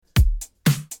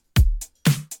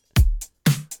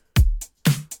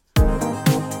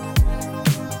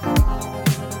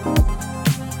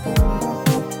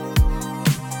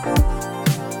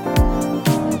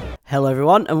Hello,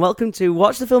 everyone, and welcome to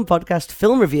Watch the Film Podcast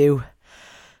film review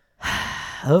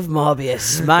of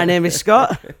Morbius. My name is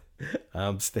Scott.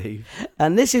 I'm Steve.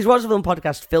 And this is Watch the Film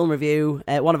Podcast film review,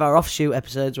 one of our offshoot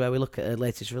episodes where we look at a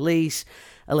latest release,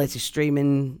 a latest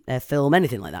streaming film,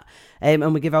 anything like that.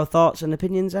 And we give our thoughts and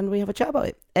opinions and we have a chat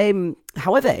about it.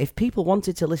 However, if people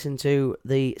wanted to listen to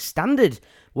the standard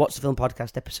Watch the Film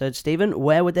Podcast episodes, Stephen,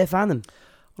 where would they find them?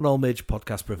 On all major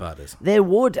podcast providers. They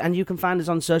would, and you can find us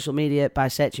on social media by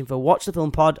searching for Watch the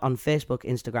Film Pod on Facebook,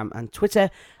 Instagram, and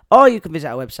Twitter, or you can visit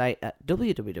our website at four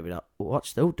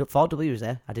W's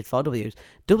there. I did 4 W's.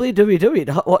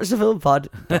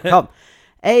 www.watchthefilmpod.com.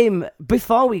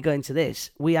 Before we go into this,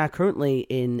 we are currently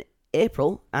in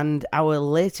April, and our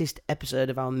latest episode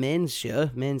of our main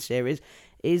series,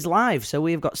 is live. So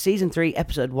we've got Season 3,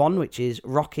 Episode 1, which is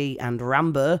Rocky and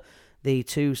Rambo, the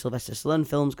two Sylvester Stallone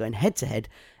films going head-to-head.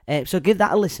 So give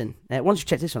that a listen. Once you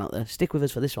check this one out, though, stick with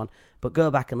us for this one. But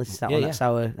go back and listen to that one.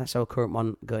 Yeah. That's our current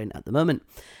one going at the moment.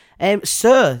 We've just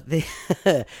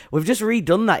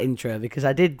redone that intro because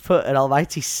I did put an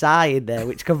almighty sigh in there,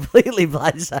 which completely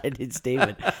blindsided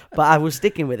Stephen. But I was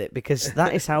sticking with it because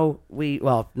that is how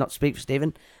not speak for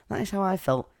Stephen, that is how I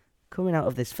felt coming out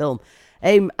of this film.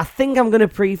 I think I'm going to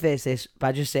preface this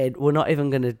by just saying we're not even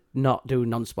going to not do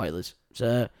non-spoilers.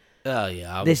 So...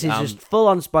 this is just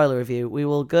full-on spoiler review. We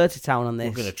will go to town on this.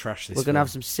 We're going to trash this. We're going to have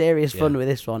some serious fun with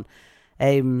this one.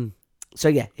 So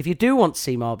yeah, if you do want to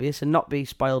see Morbius and not be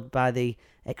spoiled by the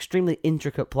extremely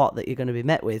intricate plot that you're going to be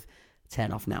met with,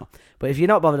 turn off now. But if you're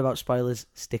not bothered about spoilers,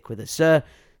 stick with us. So,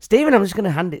 Stephen, I'm just going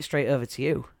to hand it straight over to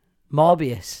you.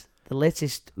 Morbius, the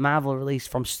latest Marvel release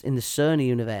in the Sony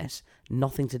universe.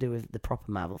 Nothing to do with the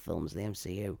proper Marvel films, the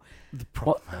MCU. Just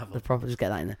get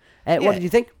that in there. What did you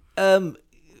think?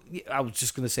 I was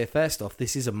just going to say, first off,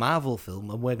 this is a Marvel film,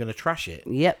 and we're going to trash it.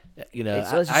 Yep. You know,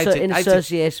 in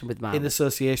association with Marvel. In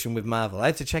association with Marvel, I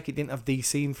had to check it didn't have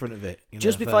DC in front of it.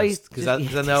 Just before you, because I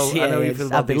know you feel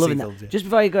about DC films. Just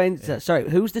before you go into, sorry,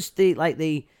 who's is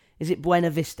it Buena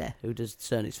Vista who does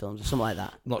Sony's films or something like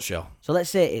that? Not sure. So let's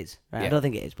say it is. Right? Yeah. I don't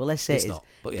think it is, but let's say it's it is. Not,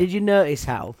 but yeah. Did you notice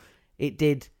how it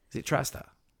did? Is it TriStar?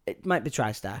 It might be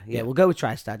TriStar. Yeah, we'll go with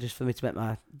TriStar just for me to make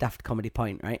my daft comedy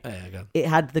point, right? Yeah, go on. It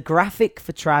had the graphic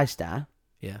for TriStar.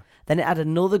 Yeah. Then it had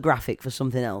another graphic for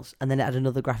something else, and then it had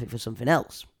another graphic for something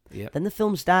else. Yeah. Then the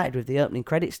film started with the opening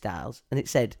credit styles, and it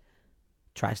said,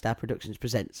 TriStar Productions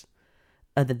presents.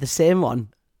 And then the same one,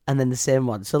 and then the same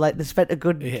one. So, they spent a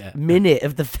good minute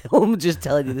of the film just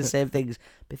telling you the same things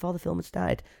before the film had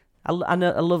started. I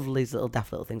love these little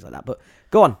daft little things like that. But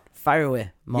go on, fire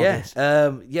away, Morbius.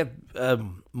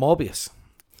 Morbius.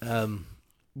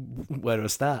 Where do I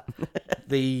start?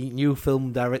 The new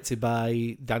film directed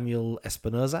by Daniel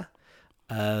Espinosa,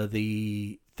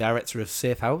 the director of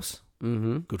Safe House.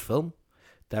 Mm-hmm. Good film.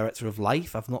 Director of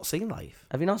Life. I've not seen Life.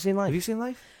 Have you not seen Life? Have you seen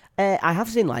Life? I have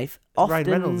seen Life. Ryan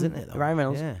Reynolds, isn't it? Though? Ryan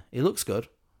Reynolds. Yeah, he looks good.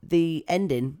 The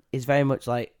ending is very much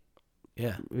like...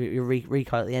 Yeah. You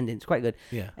recoil at the ending. It's quite good.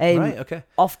 Yeah. Right, okay.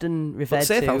 Often referred to...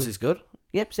 Safe House is good.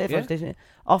 Yep, Safe House is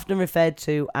often referred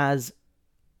to as...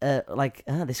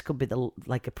 this could be a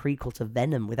prequel to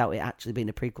Venom without it actually being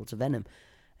a prequel to Venom.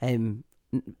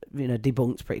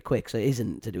 Debunked pretty quick, so it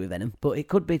isn't to do with Venom, but it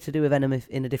could be to do with Venom if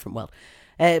in a different world.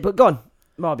 But go on,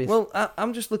 Morbius. Well,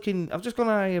 I'm just looking. I've just gone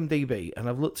on IMDb and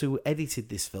I've looked who edited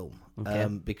this film,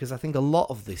 because I think a lot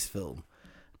of this film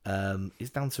is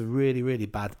down to really, really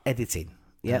bad editing.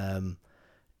 Yeah,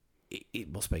 it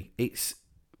must be. It's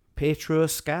Pietro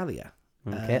Scalia.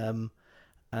 Okay.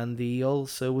 And he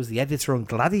also was the editor on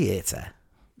Gladiator,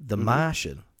 The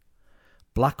Martian,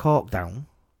 Black Hawk Down,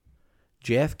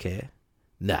 JFK.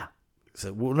 Nah,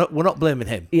 so we're not blaming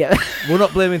him. Yeah, we're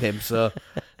not blaming him. So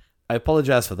I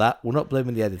apologise for that. We're not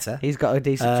blaming the editor. He's got a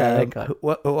decent track record.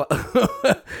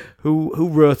 Who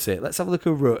wrote it? Let's have a look.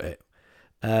 Who wrote it?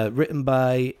 Written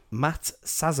by Matt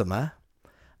Sazama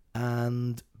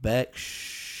and Beck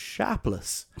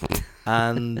Sharpless.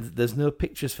 And there's no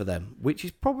pictures for them, which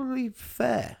is probably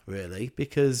fair, really,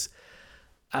 because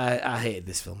I hated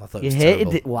this film. I thought it was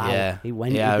terrible. Hated it? Wow. Yeah. He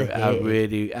went I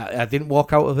really... I didn't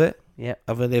walk out of it. Yeah.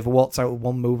 I've only ever walked out of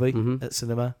one movie at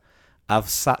cinema. I've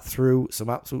sat through some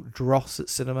absolute dross at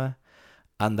cinema,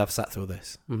 and I've sat through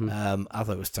this. I thought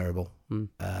it was terrible.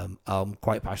 I'm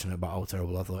quite passionate about how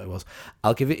terrible I thought it was.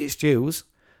 I'll give it its dues.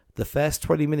 The first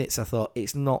 20 minutes, I thought,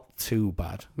 it's not too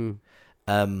bad.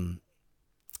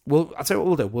 Well, I'll tell you what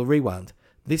we'll do. We'll rewind.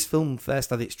 This film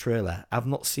first had its trailer. I've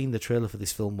not seen the trailer for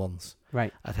this film once.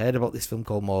 Right. I'd heard about this film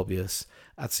called Morbius.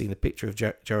 I'd seen a picture of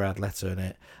Gerard Leto in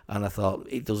it, and I thought,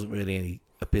 it doesn't really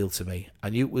appeal to me.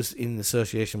 I knew it was in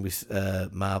association with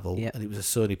Marvel, and it was a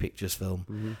Sony Pictures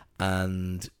film,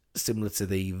 and similar to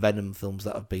the Venom films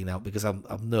that have been out, because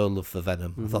I've no love for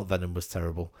Venom. I thought Venom was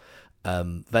terrible.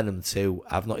 Venom 2,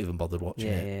 I've not even bothered watching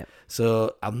it. Yeah.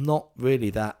 So I'm not really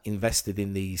that invested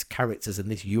in these characters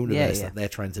and this universe Yeah. that they're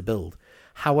trying to build.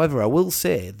 However, I will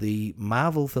say the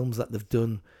Marvel films that they've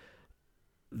done,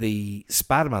 the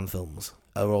Spider-Man films,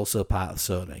 are also part of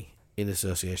Sony in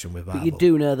association with Marvel. But you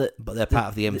do know that. But they're part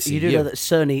of the MCU. You do know that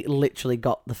Sony literally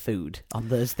got the food on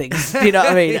those things. Do you know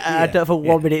what I mean? I don't for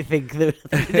 1 minute think there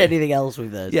was anything else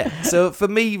with those. Yeah. So for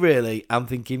me, really, I'm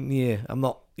thinking, I'm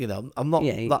not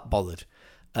that bothered.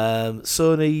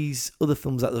 Sony's other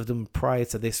films that they've done prior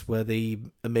to this were the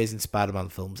Amazing Spider-Man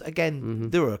films. Again,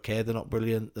 they were okay. They're not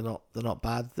brilliant. They're not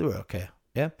bad. They were okay.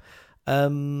 Yeah.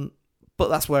 But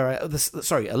that's where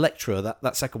Electro.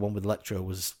 That second one with Electro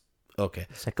was okay.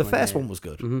 The first one was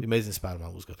good. The Amazing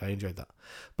Spider-Man was good. I enjoyed that.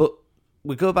 But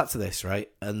we go back to this, right?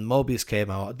 And Morbius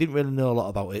came out. I didn't really know a lot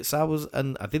about it, I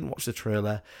didn't watch the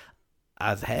trailer.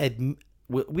 I'd heard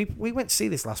we went to see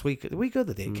this last week. The week of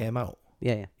the day it came out.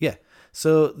 Yeah.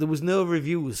 So there was no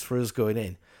reviews for us going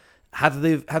in. Had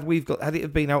it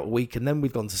have been out a week and then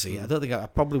we'd gone to see it, I don't think I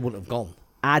probably wouldn't have gone.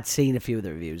 I'd seen a few of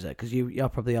the reviews because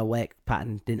your work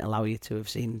pattern didn't allow you to have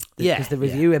seen. Because the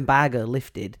review embargo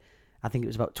lifted. I think it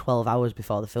was about 12 hours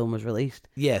before the film was released.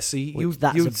 Yeah, so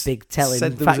that's a big telling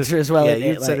factor as well. Yeah,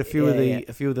 you'd said a few of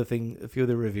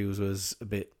the reviews was a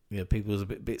bit, people was a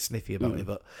bit sniffy about it.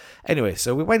 But anyway,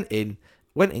 so we went in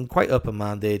quite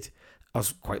open-minded. I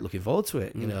was quite looking forward to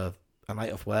it. A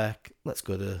night off work, let's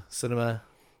go to cinema.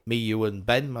 Me, you, and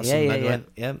Ben, my son Ben went,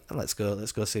 and let's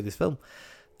go see this film.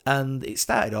 And it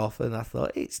started off, and I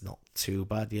thought it's not too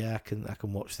bad. Yeah, I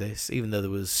can watch this, even though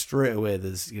there's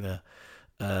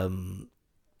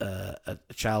a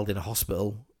child in a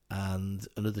hospital, and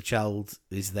another child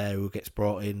is there who gets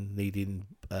brought in needing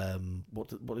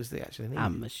what is they actually need?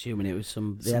 I'm assuming it was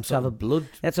they had to have a blood.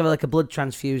 They had to have like a blood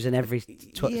transfusion every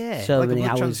so many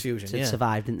hours to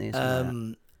survive, didn't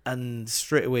they? And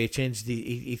straight away he changed.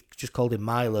 He just called him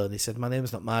Milo, and he said, "My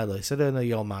name's not Milo." He said, "Oh no,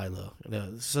 you're Milo."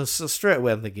 So straight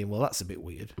away I'm thinking, well, that's a bit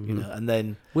weird, And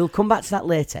then we'll come back to that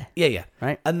later. Yeah.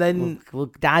 Right. And then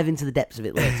we'll dive into the depths of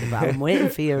it later. But I'm waiting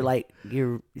for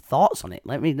your thoughts on it.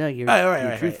 Let me know your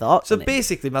true thoughts. So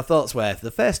basically, my thoughts were for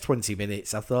the first 20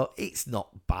 minutes, I thought it's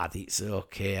not bad, it's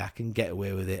okay, I can get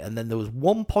away with it. And then there was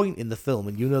one point in the film,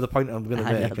 and the point I'm going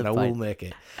to make, and I will make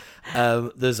it.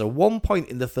 There's a one point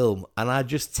in the film, and I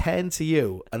just turn to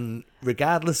you, and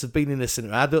regardless of being in a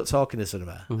cinema, I don't talk in a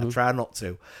cinema. I try not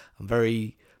to. I'm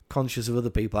very conscious of other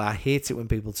people. I hate it when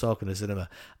people talk in a cinema,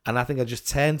 and I think I just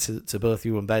turned to both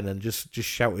you and Ben and just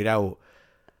shouted out,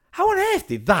 "How on earth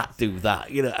did that do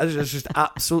that?" I was just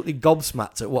absolutely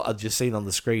gobsmacked at what I'd just seen on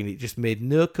the screen. It just made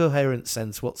no coherent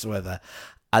sense whatsoever.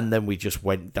 And then we just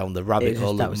went down the rabbit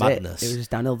hole of madness. It was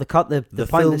just downhill. The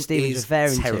point that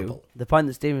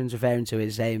Stephen's referring to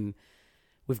is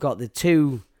we've got the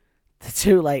two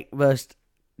like most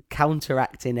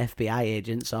counteracting FBI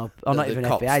agents, or not even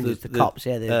cops, FBI agents, the cops,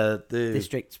 the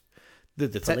district, the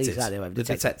detectives, police, the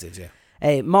detectives, yeah.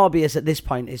 Morbius at this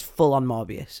point is full on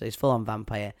Morbius, so he's full on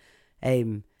vampire,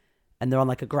 and they're on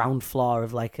like a ground floor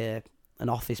of like an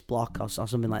office block or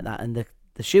something like that, and they're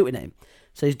shooting at him.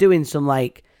 So he's doing some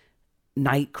like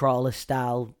Nightcrawler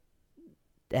style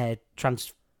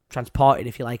transporting,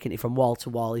 if you like, it from wall to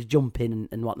wall. He's jumping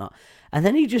and whatnot, and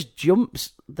then he just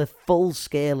jumps the full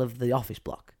scale of the office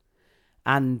block,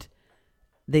 and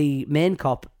the main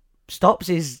cop stops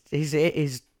his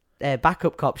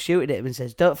backup cop shooting at him and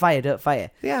says, "Don't fire, don't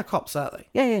fire." They are cops, aren't they?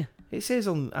 Yeah. It says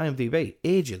on IMDb,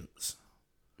 agents.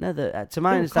 No, to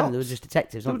my understanding, they were just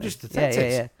detectives. They were just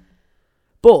detectives. Yeah.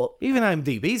 But even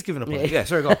IMDb's given up on it. Yeah,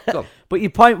 sorry, go on. But your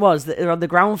point was that they're on the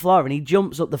ground floor and he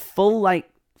jumps up the full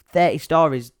 30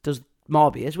 stories, does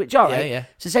Morbius, which alright.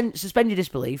 Suspend your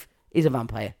disbelief. He's a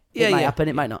vampire. It might happen,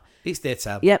 it might not. It's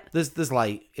daytime. Yep. There's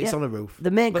light. It's on a roof. The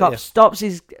main cop stops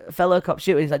his fellow cop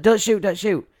shooting. He's like, don't shoot.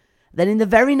 Then in the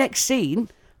very next scene,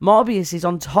 Morbius is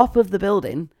on top of the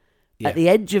building, at the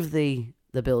edge of the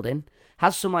building,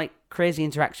 has some crazy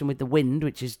interaction with the wind,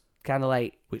 which is kind of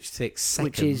which takes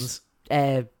seconds. Which is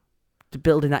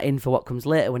building that in for what comes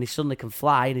later when he suddenly can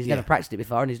fly and he's never practiced it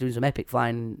before and he's doing some epic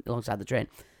flying alongside the train.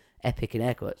 Epic in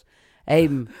air quotes.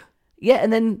 And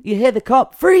then you hear the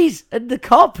cop freeze, and the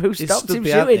cop who stopped him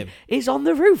shooting is on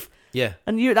the roof. Yeah.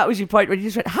 And that was your point when you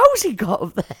just went, how's he got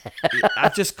up there? I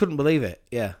just couldn't believe it.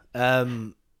 Yeah.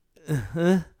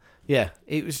 Yeah,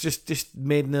 it was just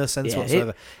made no sense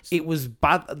whatsoever. It was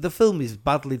bad. The film is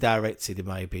badly directed, in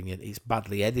my opinion. It's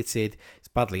badly edited. It's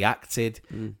badly acted.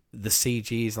 The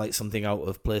CG is like something out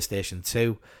of PlayStation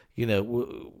 2.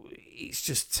 It's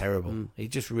just terrible.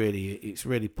 It's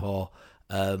really poor.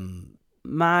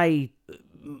 My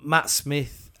Matt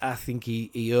Smith, I think he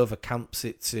overcamps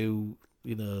it to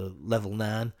level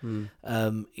 9.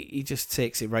 He just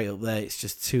takes it right up there. It's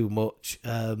just too much.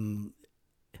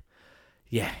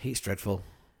 Yeah, it's dreadful.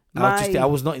 I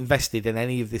was not invested in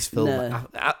any of this film. No.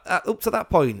 Up to that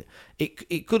point,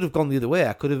 it could have gone the other way.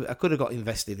 I could have got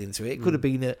invested into it. It could have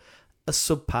been a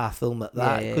subpar film at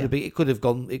that. Yeah, It could have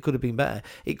been better.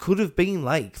 It could have been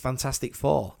like Fantastic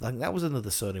Four. I think that was another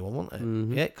Sony one, wasn't it?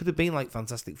 Mm-hmm. Yeah, it could have been like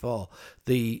Fantastic Four.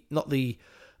 Not the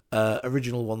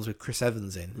original ones with Chris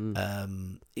Evans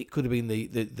in. It could have been the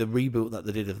reboot that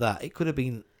they did of that. It could have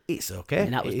been. It's okay. I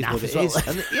mean, that was it is naff what as it well. is.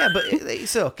 And, yeah, but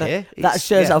it's okay. that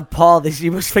shows how poor this.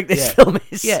 You must think this film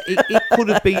is. Yeah, it could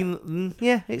have been.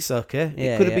 Yeah, it's okay.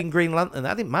 Yeah, It could have been Green Lantern.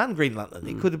 I didn't mind Green Lantern.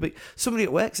 It could have been. Somebody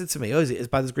at work said to me, "Oh, is it as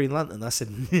bad as Green Lantern?" I said,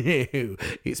 "No,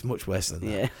 it's much worse than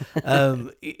that." Yeah.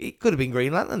 It could have been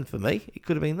Green Lantern for me. It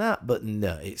could have been that, but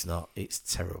no, it's not. It's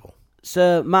terrible.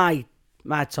 So my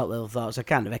top level thoughts, I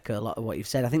kind of echo a lot of what you've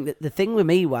said. I think that the thing with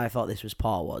me why I thought this was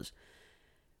poor was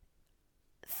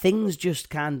things just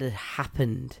kind of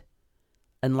happened,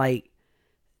 and like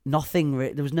nothing.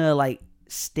 There was no like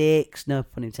stakes, no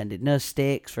pun intended, no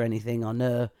stakes for anything, or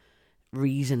no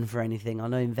reason for anything, or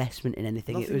no investment in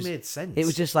anything. Nothing made sense. It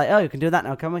was just like, oh, we can do that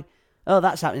now, can we? Oh,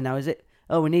 that's happening now, is it?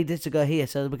 Oh, we need this to go here,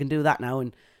 so we can do that now,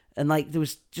 and like there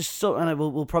was just so. And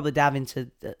we'll probably dive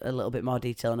into a little bit more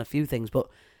detail on a few things, but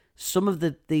some of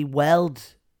the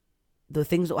world, the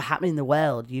things that were happening in the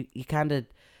world, you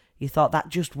thought that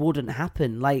just wouldn't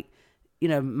happen. Like,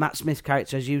 Matt Smith's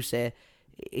character, as you say,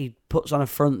 he puts on a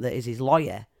front that is his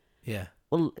lawyer. Yeah.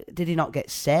 Well, did he not get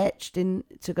searched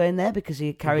to go in there because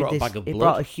he carried brought a bag of He blood.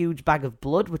 brought a huge bag of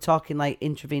blood. We're talking like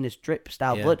intravenous drip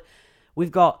style Yeah. blood.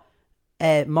 We've got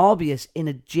Morbius in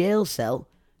a jail cell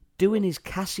doing his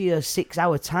Casio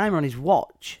 6-hour timer on his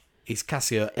watch. His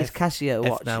Casio. His Casio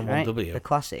watch, right? F91W. The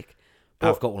classic.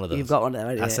 I've got one of those. You've got one of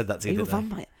them. I said that to you, You're a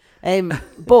didn't I? vampire.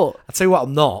 But I tell you what,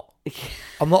 I'm not.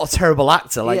 I'm not a terrible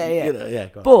actor. Like, Yeah.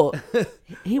 Go on. but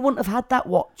he wouldn't have had that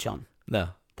watch on. No.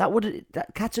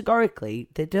 That categorically,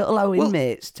 they don't allow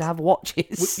inmates to have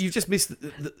watches. You've just missed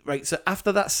right. So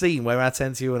after that scene where I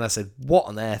turned to you and I said, "What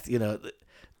on earth?"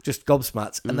 Just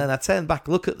gobsmacked, and then I turned back,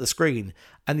 look at the screen,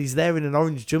 and he's there in an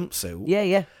orange jumpsuit,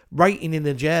 Yeah. writing in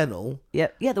a journal. Yeah,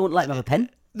 they wouldn't let him have a pen.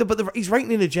 No, but he's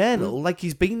writing in a journal like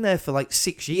he's been there for like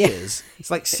 6 years. It's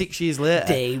like 6 years later.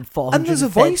 Day And there's a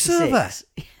voiceover. 436.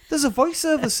 There's a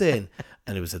voiceover saying,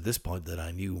 and it was at this point that I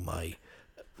knew I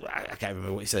can't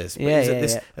remember what he says. But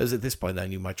it was at this point that I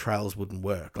knew my trials wouldn't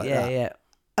work like that. Yeah.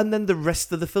 And then the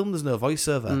rest of the film, there's no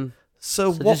voiceover.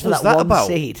 So what just for was that one about?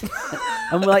 Scene.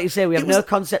 And like you say, we have no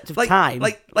concept of time.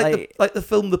 Like the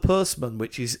film The Postman,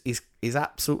 which is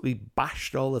absolutely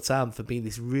bashed all the time for being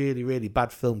this really, really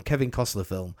bad film, Kevin Costner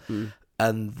film.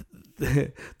 And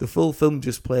the full film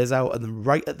just plays out, and then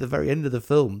right at the very end of the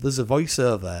film, there's a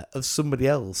voiceover of somebody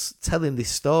else telling this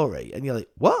story, and you're like,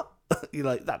 what? You're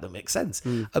like, that don't make sense.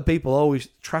 And people always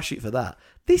trash it for that.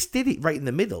 This did it right in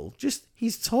the middle. Just,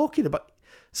 he's talking about...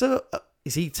 So,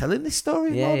 is he telling this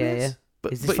story? Yeah.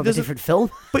 But, Is this but from he a doesn't, different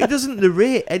film? but he doesn't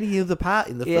narrate any other part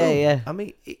in the film. Yeah. I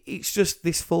mean, it's just,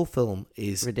 this full film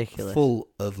is Ridiculous. full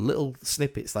of little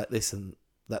snippets like this and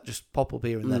that just pop up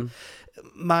here and there.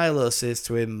 Milo says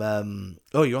to him,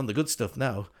 "Oh, you're on the good stuff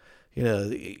now.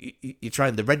 You're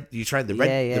trying the red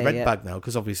bag now,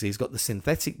 because obviously he's got the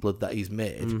synthetic blood that he's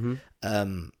made."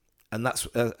 And that's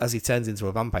as he turns into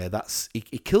a vampire. That's he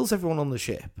kills everyone on the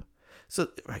ship. So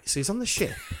he's on the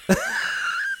ship.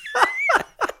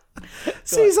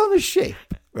 So he's on a ship,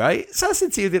 right? So I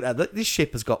said to you, didn't I, that this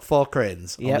ship has got 4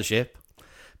 cranes on the ship.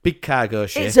 Big cargo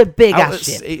ship. It's a big ass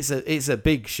ship. It's a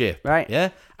big ship, Right. Yeah,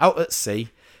 out at sea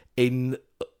in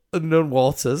unknown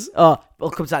waters. Oh, we'll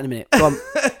come to that in a minute. Go on.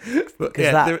 But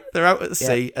that- they're out at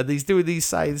sea and he's doing these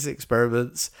science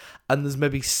experiments. And there's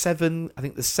maybe 7. I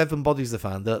think there's 7 bodies they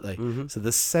found, don't they? So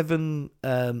there's 7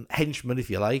 henchmen, if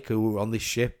you like, who are on this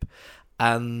ship.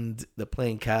 And they're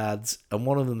playing cards, and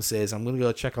one of them says, "I'm going to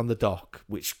go check on the dock,"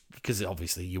 because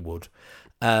obviously you would.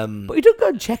 But he don't go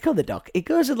and check on the dock. He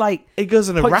goes and he goes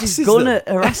and points his harasses gun them. at,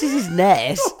 harasses his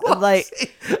nurse.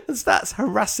 And starts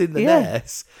harassing the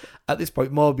nurse. At this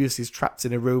point, Morbius is trapped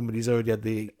in a room, and he's already had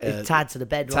the tied to the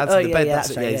bed. tied to the bed.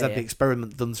 That's right, he's had the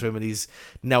experiment done to him, and he's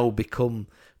now become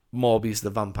Morbius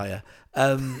the vampire.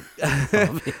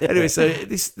 Anyway, so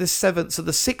there's 7. So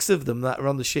there's 6 of them that are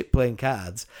on the ship playing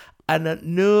cards. And at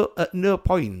no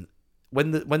point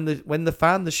when they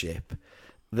found the ship,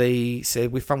 they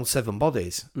said, "We found 7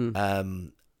 bodies,"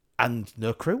 and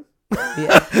no crew.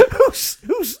 Yeah.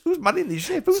 who's manning this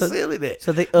ship? Who's sailing it?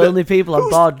 So the only people on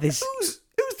board this. Who's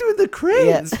doing the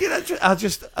cranes. You know,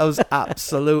 I was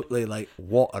absolutely like,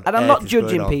 what an And I'm earth not is going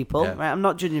judging on? people, Yeah. right? I'm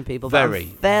not judging people.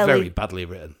 Very, but I'm very badly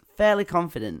written. fairly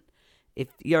confident if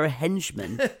you're a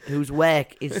henchman whose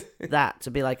work is that, to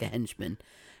be like a henchman,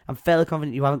 I'm fairly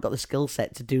confident you haven't got the skill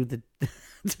set to do the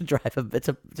to drive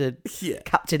to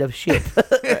captain a ship.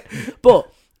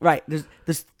 But right,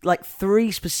 there's like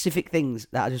 3 specific things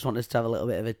that I just want us to have a little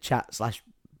bit of a chat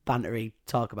 / bantery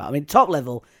talk about. I mean, top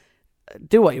level,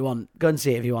 do what you want, go and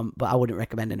see it if you want, but I wouldn't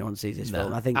recommend anyone sees this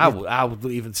film. I think I would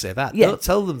even say that. Yeah. Don't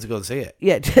tell them to go and see it.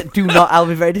 Yeah, do not. I'll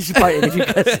be very disappointed if you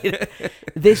go see it.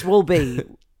 This will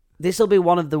be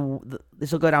one of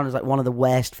this will go down as like one of the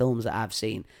worst films that I've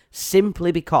seen,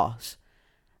 simply because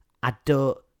I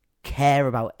don't care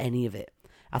about any of it.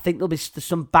 I think there's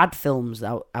some bad films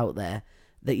out there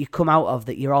that you come out of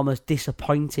that you're almost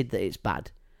disappointed that it's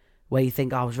bad, where you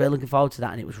think, oh, I was really looking forward to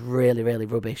that and it was really, really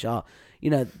rubbish, or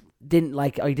you didn't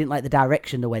like the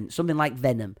direction they went. Something like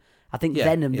Venom. I think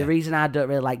Venom. The reason I don't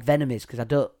really like Venom is because I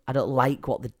don't like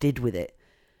what they did with it.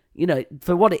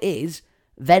 For what it is,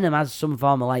 Venom has some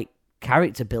form of like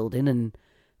character building, and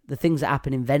the things that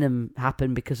happen in Venom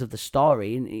happen because of the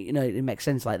story, and it makes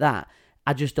sense like that.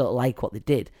 I just don't like what they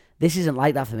did. This isn't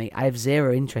like that for me. I have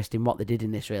zero interest in what they did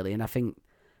in this, really, and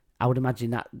I would imagine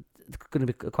that there's going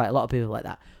to be quite a lot of people like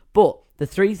that. But the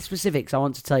 3 specifics I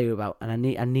want to tell you about, and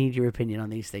I need your opinion on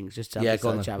these things, just to have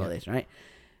a chat about this, right?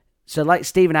 So, like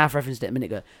Stephen half referenced it a minute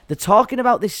ago, they're talking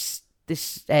about this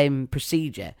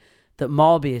procedure that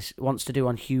Morbius wants to do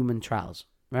on human trials,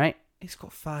 right? It's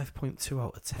got 5.2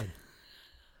 out of 10.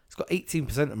 It's got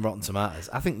 18% on Rotten Tomatoes.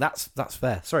 I think that's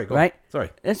fair. Sorry, go right?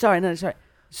 on. Sorry. Sorry.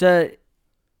 So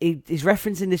he's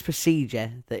referencing this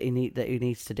procedure that he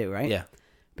needs to do, right? Yeah.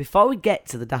 Before we get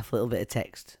to the daft little bit of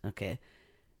text, okay,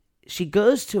 she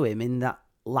goes to him in that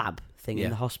lab thing in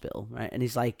the hospital, right? And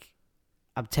he's like,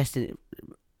 I'm testing it,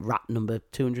 rat number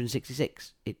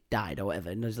 266. It died or whatever.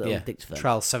 And there's little dicks for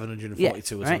trial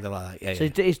 742 or something like that. Yeah.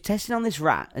 So he's testing on this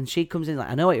rat, and she comes in like,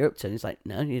 I know what you're up to. And he's like,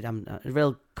 no, I'm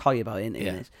real coy about it, in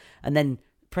this. And then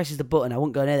presses the button. I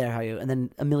won't go near there, how you? And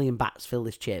then a million bats fill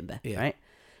this chamber, right?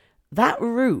 That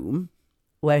room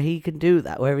where he can do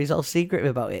that, where he's all secretive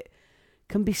about it,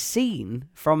 can be seen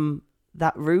from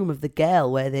that room of the girl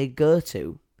where they go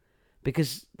to,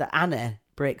 because the Anna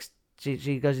breaks.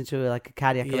 She goes into like a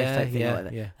cardiac arrest type thing or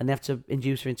whatever, and they have to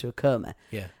induce her into a coma.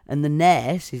 Yeah. And the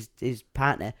nurse, his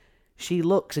partner, she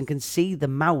looks and can see the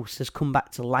mouse has come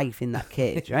back to life in that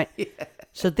cage, right?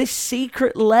 So this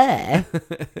secret lair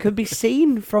can be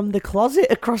seen from the closet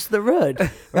across the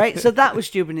road, right? So that was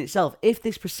stupid in itself. If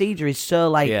this procedure is so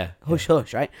like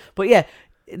hush, right? But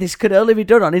this could only be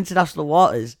done on international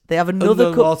waters. They have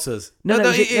another waters. No,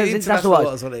 it's international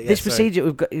waters. This sorry.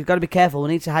 procedure, you've got to be careful. We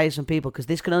need to hire some people because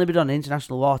this can only be done on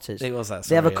international waters. It was that.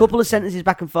 They have a couple of sentences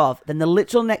back and forth. Then the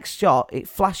literal next shot, it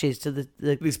flashes to the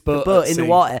boat in the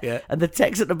water, and the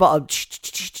text at the bottom,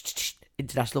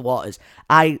 international waters.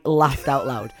 I laughed out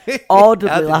loud,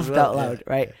 audibly laughed out loud,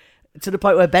 right? To the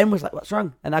point where Ben was like, "What's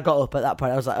wrong?" And I got up at that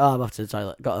point. I was like, "Oh, I'm off to the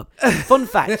toilet." Got up. Fun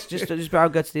fact, just before I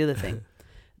go to the other thing.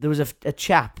 There was a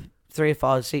chap 3 or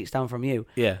 4 seats down from you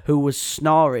who was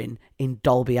snoring in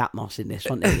Dolby Atmos in this,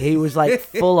 wasn't he? He was like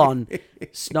full on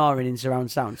snoring in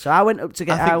surround sound. So I went up to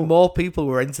get out. I think more people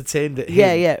were entertained at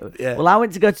him. Yeah. Well, I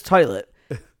went to go to the toilet,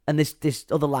 and this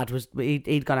other lad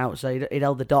he'd gone out, so he'd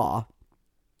held the door,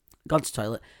 gone to the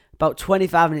toilet. About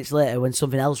 25 minutes later, when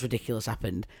something else ridiculous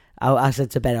happened, I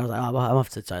said to Ben, I was like, oh, I'm off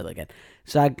to the toilet again.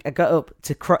 So I got up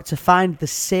to find the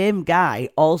same guy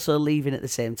also leaving at the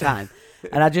same time.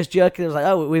 And I just jokingly was like,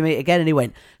 oh, we meet again. And he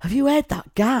went, have you heard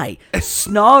that guy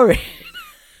snoring?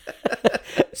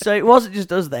 So it wasn't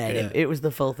just us there. It was the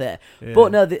full theatre.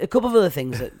 But no, a couple of other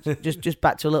things that just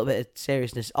back to a little bit of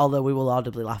seriousness, although we will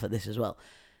audibly laugh at this as well.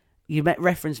 You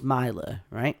referenced Milo,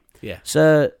 right? Yeah.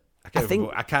 So I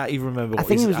can't even remember what I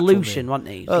think it was Lucian, wasn't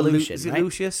he? Oh, Lucian, is it right?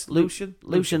 Lucius? Lucian.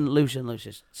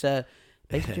 So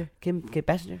Basinger, Kim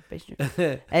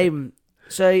Basinger.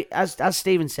 So as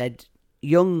Stephen said,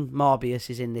 young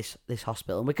Morbius is in this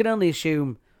hospital, and we can only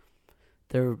assume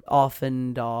they're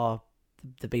orphaned or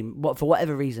they've been, for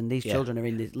whatever reason, these children are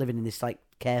living in this like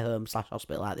care home /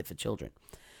 hospital out there for children.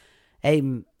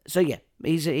 So yeah,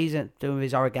 he's doing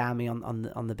his origami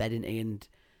on the bed, isn't he? And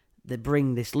they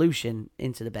bring this Lucian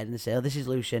into the bed and they say, "Oh, this is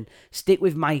Lucian. Stick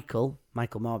with Michael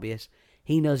Morbius.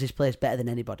 He knows his place better than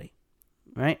anybody,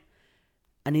 right?"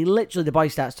 And the boy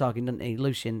starts talking, doesn't he?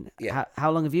 Lucian, how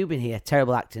long have you been here?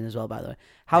 Terrible acting as well, by the way.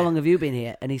 How long have you been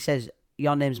here? And he says,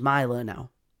 your name's Milo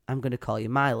now. I'm going to call you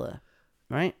Milo,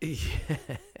 right? Yeah.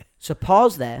 So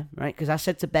pause there, right? Because I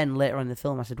said to Ben later on in the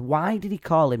film, I said, why did he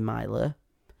call him Milo?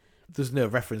 There's no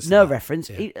reference. No to that. reference.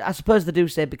 Yeah. I suppose they do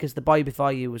say because the boy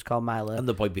before you was called Milo. And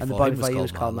the boy before boy him before you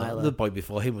was called Milo. The boy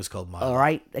before him was called Milo. All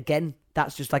right. Again,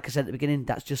 that's just like I said at the beginning.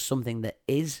 That's just something that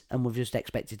is, and we've just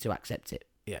expected to accept it.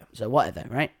 Yeah. So whatever,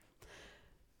 right?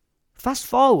 Fast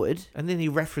forward. And then he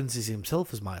references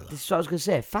himself as Milo. This is what I was going to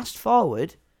say. Fast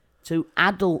forward to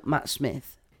adult Matt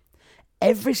Smith.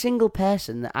 Every single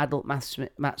person that adult Matt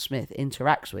Smith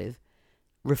interacts with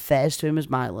refers to him as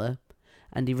Milo,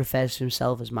 and he refers to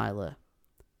himself as Milo.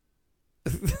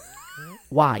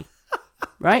 Why?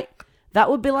 Right? That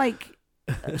would be like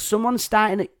someone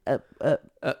starting at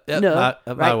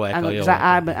my work.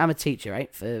 I'm a teacher,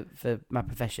 right, for my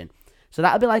profession. So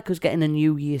that would be like us getting a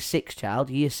new Year 6 child.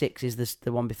 Year 6 is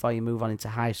the one before you move on into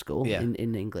high school in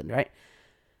England, right?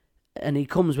 And he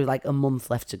comes with like a month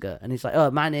left to go, and he's like,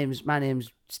 "Oh, my name's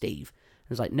Steve."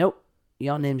 And it's like, "Nope,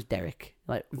 your name's Derek."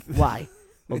 Like, why?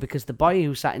 Well, because the boy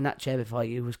who sat in that chair before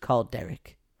you was called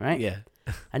Derek, right? Yeah.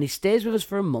 And he stays with us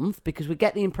for a month because we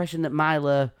get the impression that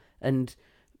Milo and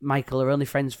Michael are only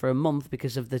friends for a month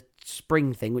because of the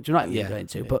spring thing, which we're not even going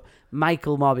to. Yeah. But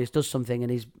Michael Morbius does something and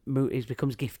he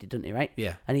becomes gifted, doesn't he? Right?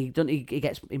 Yeah. And he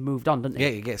moved on, doesn't he?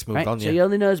 Yeah, he gets moved on. So he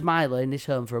only knows Milo in this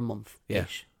home for a month. Yeah.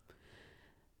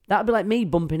 That'd be like me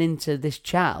bumping into this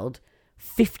child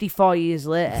 54 years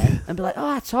later and be like, "Oh,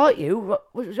 I taught you.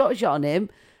 What was your name?"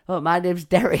 "Oh, my name's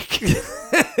Derek."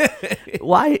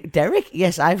 Why, Derek?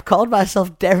 Yes, I've called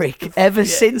myself Derek ever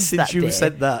since that you day,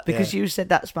 said that. because you said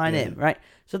that's my name, right?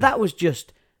 So that was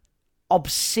just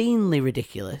obscenely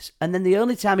ridiculous. And then the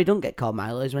only time he don't get called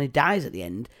Milo is when he dies at the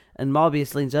end, and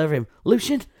Morbius leans over him,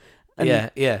 "Lucian."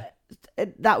 And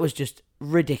that was just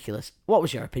ridiculous. What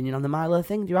was your opinion on the Milo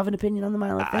thing? Do you have an opinion on the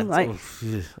Milo thing?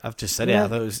 I've just said it. I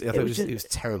thought it was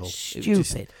terrible.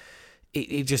 Stupid.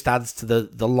 It just adds to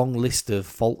the long list of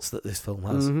faults that this film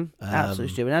has.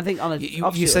 Absolutely stupid. And I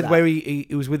think you said where he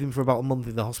was with him for about a month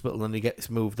in the hospital and he gets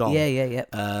moved on. Yeah.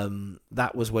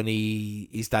 That was when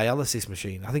his dialysis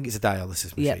machine. I think it's a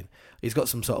dialysis machine. Yeah. He's got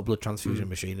some sort of blood transfusion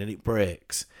machine and it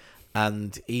breaks,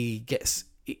 and he gets.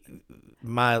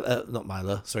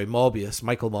 Morbius,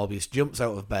 Michael Morbius jumps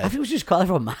out of bed. I think we should just call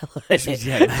everyone Milo.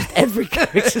 Every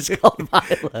character's called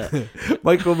Milo.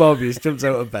 Michael Morbius jumps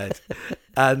out of bed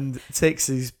and takes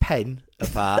his pen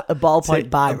apart, a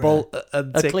ballpoint biro,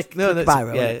 click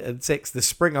biro, and takes the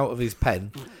spring out of his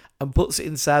pen and puts it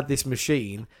inside this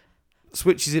machine,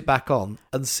 switches it back on,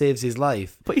 and saves his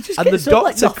life. But he just and gets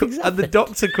the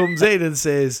doctor comes in and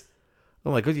says,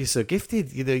 "Oh my God, you're so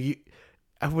gifted! You know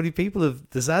how many people have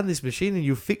designed this machine and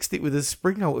you fixed it with a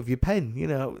spring out of your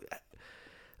pen?"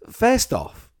 First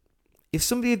off, if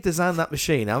somebody had designed that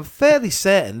machine, I'm fairly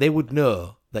certain they would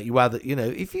know that you either,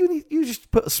 if you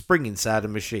just put a spring inside a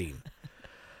machine.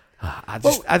 I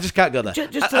just can't go there.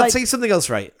 I'll say something else,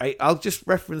 right? I'll just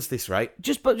reference this, right?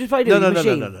 Just by doing your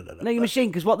machine. No, your machine,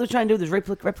 because what they're trying to do is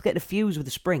replicate a fuse with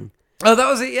a spring. Oh, that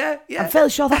was it, yeah. I'm fairly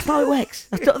sure that's not how it works.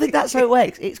 I don't think that's how it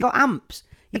works. It's got amps.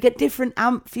 You get different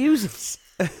amp fuses.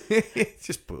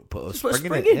 Just put a spring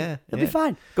in it. Yeah, it'll be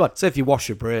fine. Go on. So if you wash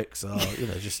your brakes, or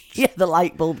just the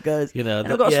light bulb goes.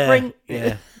 I've got a spring.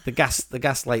 Yeah, the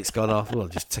gas light's gone off. Well,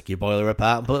 just take your boiler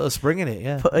apart and put a spring in it.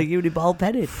 Yeah, put a uniball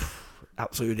pen in.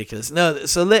 Absolutely ridiculous. No,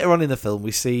 so later on in the film,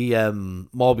 we see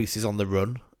Morbius is on the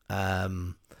run.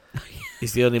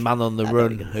 He's the only man on the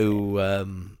run who.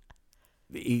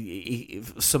 He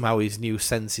somehow his new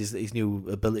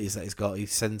abilities that he's got. He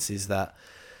senses that.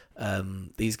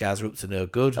 These guys are up to no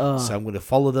good, so I'm going to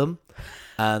follow them,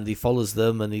 and he follows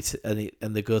them, and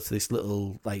they go to this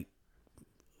little this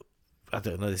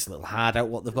little hideout.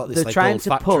 What they've got this they're trying to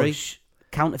factory. Push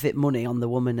counterfeit money on the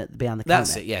woman behind the counter.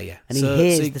 That's it, yeah. And he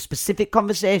hears the specific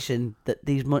conversation that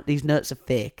these notes are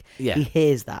fake. Yeah, he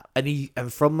hears that,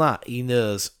 and from that he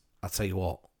knows. I'll tell you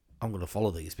what, I'm going to follow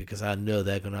these because I know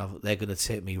they're going to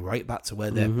take me right back to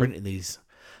where they're printing these.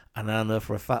 And I know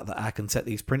for a fact that I can take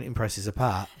these printing presses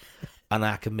apart and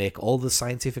I can make all the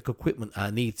scientific equipment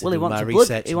I need to do my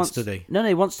research and study. No,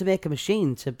 he wants to make a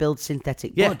machine to build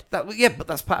synthetic blood. But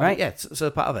that's part of it. Yeah,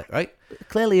 so part of it, right?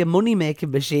 Clearly a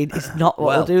money-making machine is not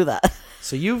what will do that.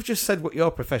 So you've just said what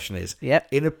your profession is. Yep.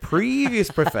 In a previous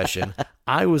profession,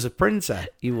 I was a printer.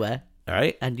 You were. All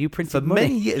right? And you printed for money.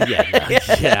 Many years.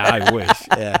 Yeah, I wish.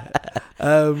 Yeah.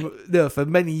 For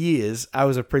many years, I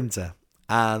was a printer.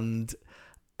 And...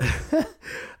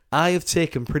 I have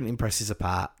taken printing presses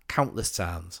apart countless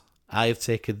times. I've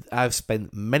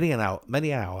spent many an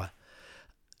hour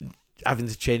having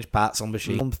to change parts on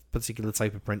machine, one particular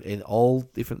type of printing, all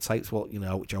different types,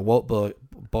 which I won't bore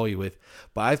you with.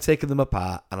 But I've taken them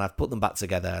apart and I've put them back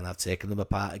together and I've taken them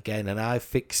apart again and I've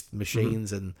fixed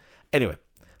machines and anyway,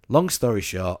 long story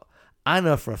short, I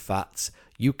know for a fact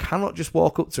you cannot just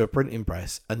walk up to a printing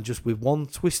press and just with one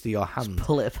twist of your hand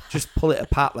Pull it apart. just pull it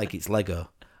apart like it's Lego.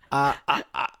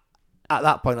 At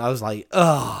that point, I was like,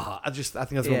 oh, I think I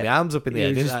threw my arms up in the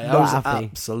air. Didn't I? I was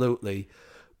absolutely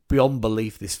beyond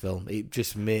belief. This film, it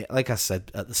just made, like I said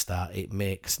at the start, it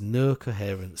makes no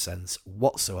coherent sense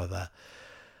whatsoever.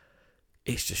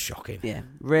 It's just shocking. Yeah,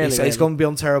 really. It's gone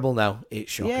beyond terrible now. It's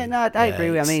shocking. Yeah, no, I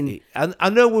agree. I mean, I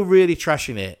know we're really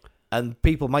trashing it, and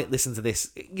people might listen to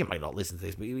this. You might not listen to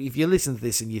this, but if you listen to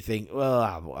this and you think, well,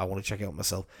 I want to check it out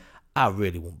myself, I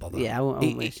really won't bother. Yeah, I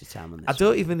won't waste your time on this. I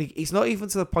don't even. It's not even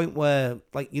to the point where,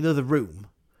 like, you know, The Room.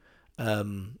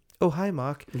 Oh, hi,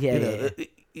 Mark. Yeah, you know,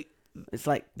 it's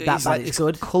like that it's bad. like It's this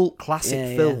good. cult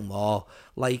classic film, or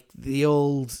like the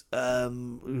old Ed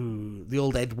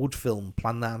Wood film,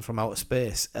 Plan 9 from Outer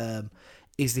Space.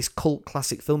 Is this cult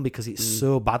classic film because it's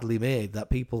so badly made that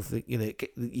people think, you know,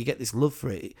 you get this love for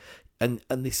it, and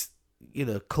this. You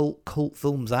know, cult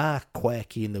films are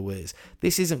quirky in the ways.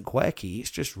 This isn't quirky.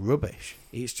 It's just rubbish.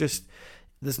 It's just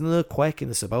there's no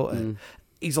quirkiness about it.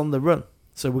 He's on the run,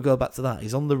 so we go back to that.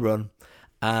 He's on the run,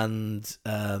 and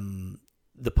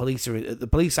the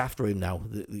police after him now.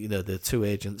 The two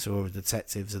agents who are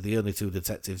detectives are the only two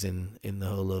detectives in the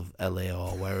whole of LA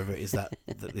or wherever it is that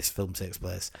this film takes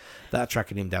place that are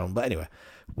tracking him down. But anyway,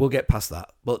 we'll get past that.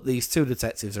 But these two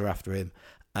detectives are after him,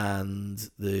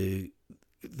 and they're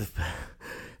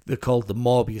called the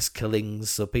Morbius killings,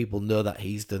 so people know that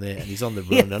he's done it and he's on the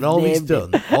run. And all he's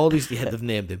done, they've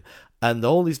named him, and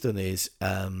all he's done is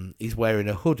he's wearing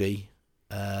a hoodie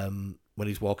when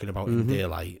he's walking about in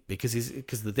daylight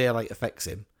because the daylight affects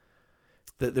him.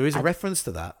 There is a reference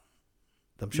to that.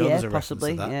 I'm sure there's a reference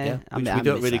to that. Yeah. Which we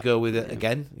don't really go with it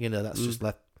again. You know, that's just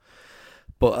left.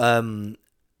 But and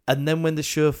then when they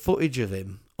show footage of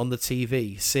him on the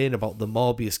TV saying about the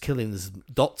Morbius killings,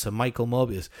 Dr. Michael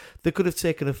Morbius, they could have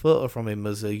taken a photo from him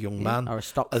as a young man, or a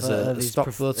stock as photo, a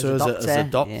stock photo, as a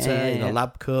doctor in a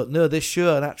lab coat. No, they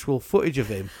show an actual footage of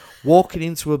him walking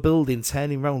into a building,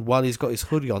 turning around while he's got his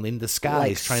hoodie on in disguise,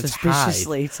 like trying to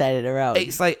suspiciously turning around.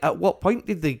 It's like, at what point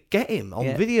did they get him on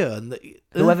video? And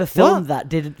whoever filmed that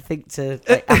didn't think to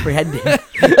apprehend him.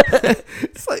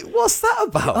 It's like, what's that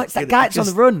about? Oh, it's that guy that's on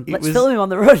the run. Let's film him on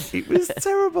the run. It was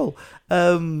terrible.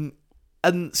 And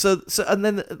so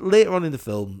then later on in the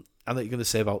film, I know you're going to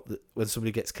say about when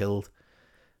somebody gets killed.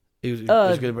 He was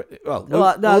going to.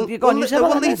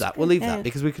 We'll leave that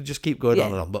because we could just keep going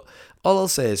on and on. But all I'll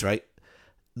say is, right,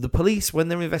 the police, when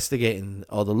they're investigating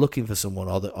or they're looking for someone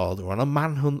or they're on a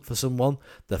manhunt for someone,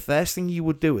 the first thing you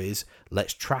would do is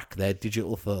let's track their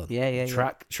digital phone.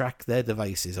 Track their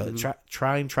devices. Or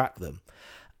try and track them.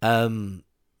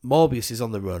 Morbius is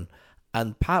on the run,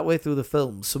 and partway through the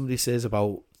film, somebody says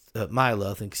about Milo.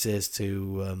 I think he says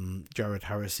to Jared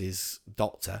Harris's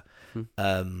doctor,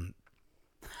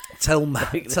 tell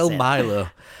Milo,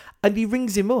 and he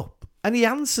rings him up. And he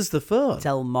answers the phone.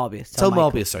 Tell Morbius. Tell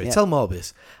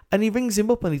Morbius. And he rings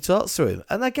him up and he talks to him.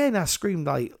 And again, I screamed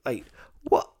like,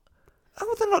 what? How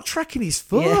are they not tracking his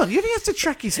phone? Yeah. You don't have to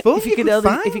track his phone. If you could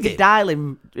dial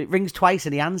him, it rings twice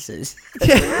and he answers.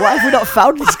 Why have we not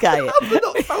found this guy yet? Have we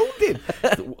not found him?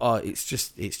 Oh, it's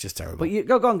just terrible. But you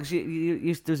go on,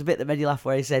 because there was a bit that made you laugh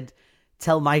where he said,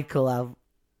 "Tell Michael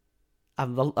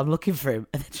I'm looking for him,"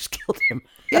 and then just killed him.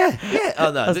 Yeah.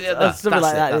 Oh no, something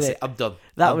like that. That's it. I'm done.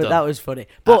 That was funny.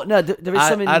 But no, there is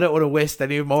something. I don't want to waste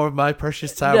any more of my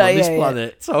precious time on this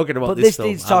planet talking about this film.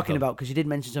 But this needs talking about, because you did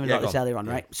mention something about this earlier on,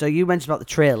 right? So you mentioned about the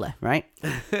trailer, right?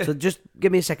 So just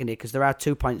give me a second here, because there are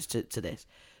 2 points to this.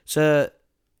 So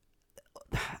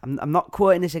I'm not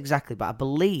quoting this exactly, but I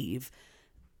believe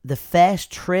the first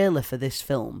trailer for this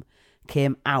film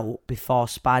came out before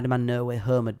Spider-Man No Way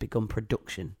Home had begun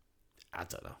production. I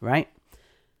don't know. Right?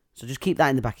 So just keep that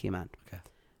in the back of your mind. Okay.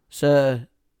 So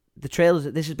the trailers,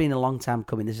 this has been a long time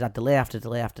coming. This has had delay after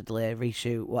delay after delay,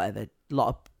 reshoot, whatever.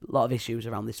 Lot of issues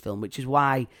around this film, which is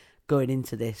why going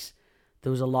into this,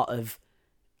 there was a lot of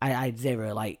I had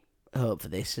zero hope for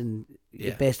this, and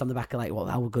based on the back of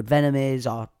how good Venom is,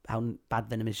 or how bad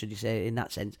Venom is, should you say, in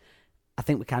that sense. I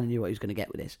think we kind of knew what he was going to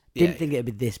get with this. Didn't think it'd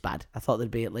be this bad. I thought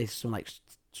there'd be at least some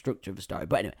structure of the story.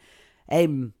 But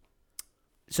anyway,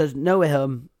 so No Way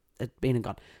Home had been and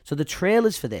gone. So the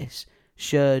trailers for this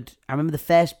showed. I remember the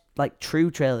first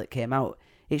true trailer that came out.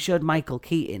 It showed Michael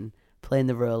Keaton playing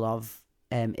the role of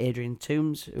Adrian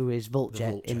Toomes, who is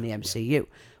Vulture in the MCU,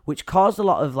 which caused a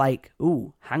lot of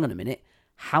ooh, hang on a minute,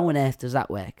 how on earth does that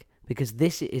work? Because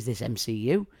this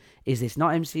MCU? Is this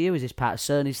not MCU? Is this part of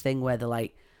Sony's thing where they're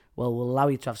well, we'll allow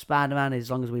you to have Spider-Man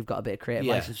as long as we've got a bit of creative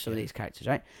Yeah, license for some of these characters,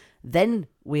 right? Then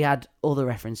we had other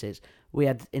references. We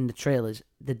had in the trailers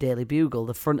the Daily Bugle,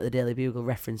 the front of the Daily Bugle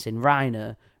referencing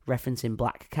Rhino, referencing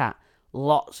Black Cat.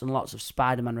 Lots and lots of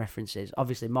Spider-Man references.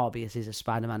 Obviously, Morbius is a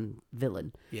Spider-Man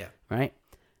villain, Yeah. right?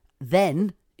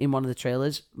 Then, in one of the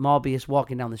trailers, Morbius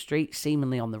walking down the street,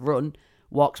 seemingly on the run,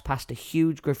 walks past a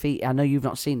huge graffiti. I know you've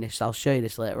not seen this, so I'll show you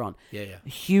this later on. Yeah. A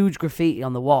huge graffiti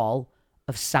on the wall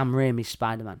of Sam Raimi's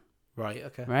Spider-Man, Right.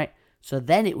 Okay. right? So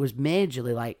then it was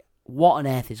majorly like, what on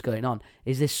earth is going on?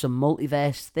 Is this some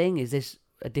multiverse thing? Is this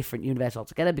a different universe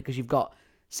altogether? Because you've got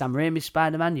Sam Raimi's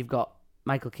Spider-Man, you've got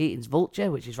Michael Keaton's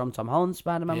Vulture, which is from Tom Holland's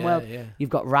Spider-Man world. Yeah.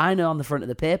 You've got Rhino on the front of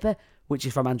the paper, which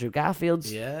is from Andrew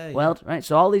Garfield's Yeah. world, right?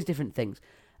 So all these different things.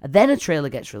 And then a trailer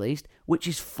gets released, which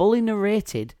is fully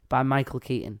narrated by Michael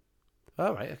Keaton,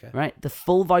 Oh, right. Okay. right? The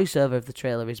full voiceover of the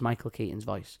trailer is Michael Keaton's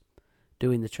voice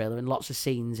doing the trailer, and lots of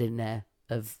scenes in there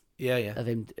of Yeah.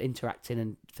 him interacting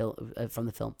and from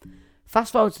the film.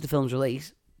 Fast forward to the film's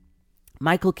release,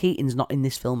 Michael Keaton's not in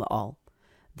this film at all.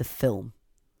 The film,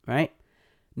 right?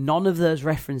 None of those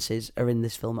references are in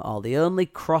this film at all. The only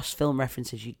cross-film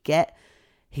references you get,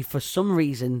 he for some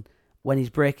reason, when he's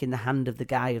breaking the hand of the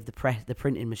guy of the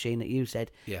printing machine that you said,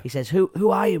 Yeah. he says, "Who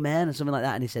are you, man?" or something like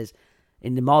that, and he says,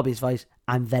 in the Morbius voice,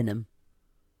 "I'm Venom,"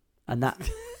 and that,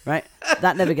 right?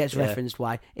 That never gets Yeah. referenced.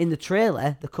 Why? In the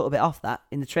trailer, they cut a bit off that.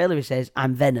 In the trailer, he says,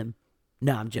 "I'm Venom."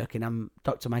 No, I'm joking. I'm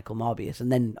Dr. Michael Morbius,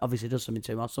 and then obviously does something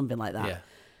to him or something like that.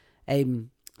 Yeah.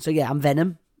 So yeah, I'm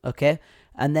Venom. Okay,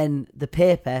 and then the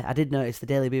paper, I did notice the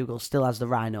Daily Bugle still has the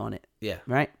Rhino on it, Yeah.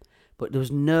 right? But there was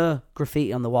no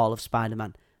graffiti on the wall of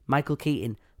Spider-Man. Michael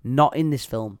Keaton not in this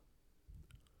film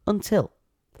until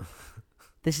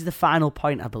this is the final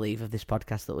point, I believe, of this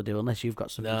podcast that we'll do, unless you've got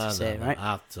something to say, right?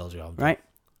 I've told you. Right?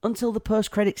 Until the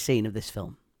post-credit scene of this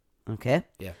film. Okay?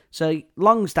 Yeah. So,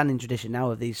 long-standing tradition now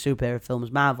of these superhero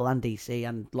films, Marvel and DC,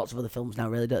 and lots of other films now,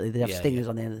 really, don't they? They have stingers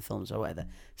on the end of the films or whatever.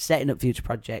 Setting up future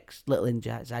projects, little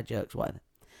inside jokes, whatever.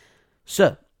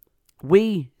 So,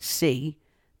 we see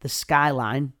the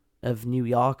skyline of New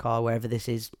York or wherever this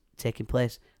is taking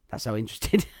place. That's how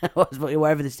interested I was, but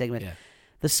wherever this is taking place. Yeah.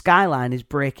 The skyline is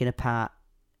breaking apart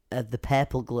at the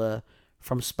purple glow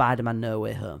from Spider-Man No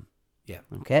Way Home. Yeah.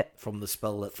 Okay? From the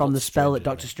spell that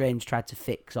Doctor Strange tried to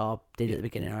fix or did at the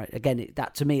beginning, right? Again,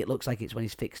 that to me, it looks like it's when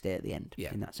he's fixed it at the end,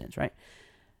 in that sense, right?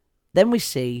 Then we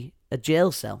see a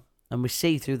jail cell, and we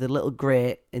see through the little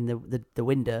grate in the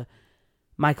window,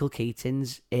 Michael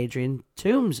Keaton's Adrian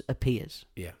Toomes appears.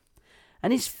 Yeah.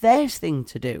 And his first thing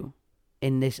to do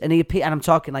in this, and I'm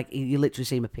talking like you literally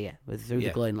see him appear through the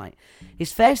glowing light.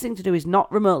 His first thing to do is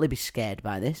not remotely be scared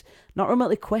by this, not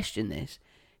remotely question this.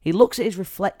 He looks at his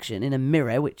reflection in a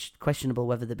mirror, which questionable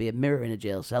whether there be a mirror in a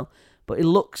jail cell, but he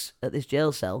looks at this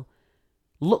jail cell,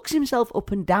 looks himself up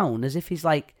and down as if he's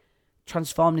like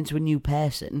transformed into a new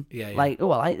person. Yeah. Like, oh,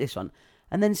 I like this one.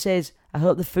 And then says, "I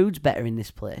hope the food's better in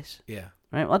this place." Yeah.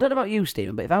 Right? Well, I don't know about you,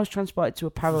 Stephen, but if I was transported to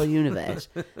a parallel universe,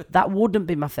 that wouldn't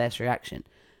be my first reaction.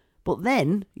 But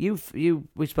then,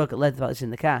 we spoke at length about this in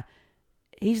the car.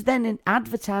 He's then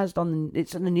advertised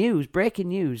it's on the news, breaking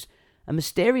news. A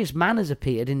mysterious man has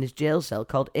appeared in this jail cell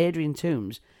called Adrian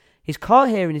Toomes. His court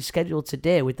hearing is scheduled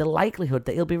today with the likelihood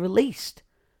that he'll be released.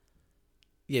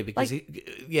 Yeah, because I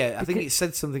think it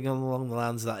said something along the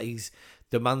lines that he's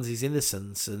demands his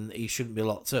innocence and he shouldn't be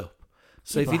locked up.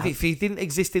 So if he didn't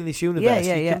exist in this universe,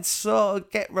 you can sort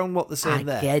of get around what they're saying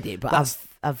there. I get it, but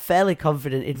I'm fairly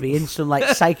confident he'd be in some like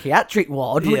psychiatric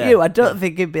ward, wouldn't you? I don't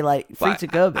think he'd be like free to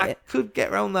go bit. I could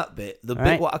get around that bit. The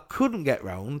bit what I couldn't get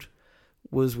round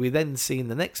was we then see in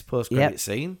the next post-credit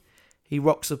scene, he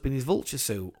rocks up in his Vulture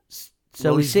suit.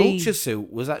 So his Vulture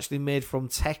suit was actually made from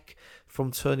tech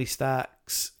from Tony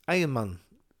Stark's Iron Man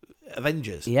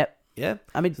Avengers. Yep. Yeah?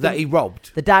 I mean, that he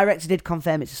robbed. The director did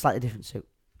confirm it's a slightly different suit.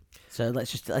 So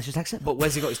let's just accept. But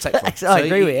where's he got his tech from? I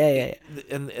agree with you.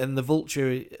 Yeah. And the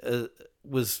Vulture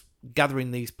was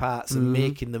gathering these parts and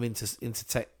making them into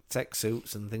tech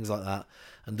suits and things like that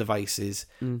and devices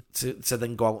to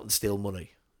then go out and steal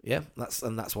money. Yeah, that's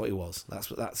what he was.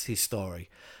 That's his story.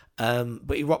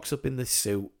 But he rocks up in this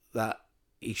suit that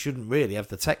he shouldn't really have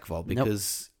the tech for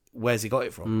because where's he got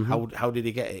it from? How did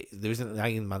he get it? There isn't an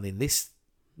Iron Man in this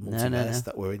multiverse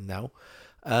that we're in now.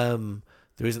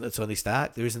 There isn't a Tony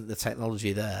Stark. There isn't the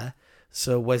technology there.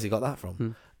 So where's he got that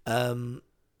from? And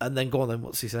then go on then.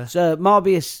 What's he say? So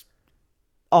Morbius,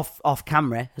 off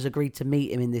camera, has agreed to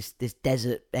meet him in this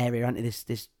desert area,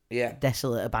 this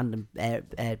desolate abandoned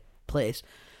place.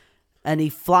 And he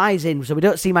flies in, so we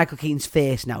don't see Michael Keaton's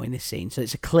face now in this scene. So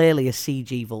it's clearly a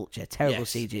CG Vulture, terrible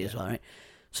CG as well, right?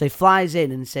 So he flies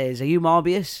in and says, "Are you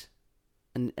Morbius?"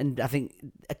 And I think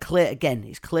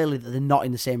it's clearly that they're not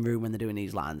in the same room when they're doing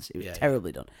these lines. It was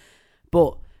terribly done.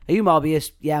 But are you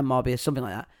Morbius? Yeah, I'm Morbius, something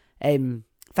like that.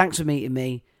 Thanks for meeting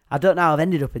me. I don't know how I've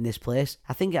ended up in this place.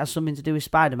 I think it has something to do with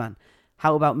Spider-Man.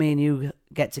 How about me and you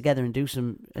get together and do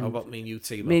some... How about me and you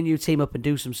team up? Me and you team up and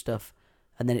do some stuff.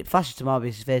 And then it flashes to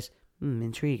Morbius' face.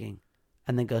 Intriguing.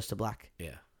 And then goes to black.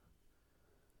 Yeah.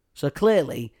 So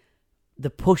clearly, they're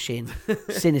pushing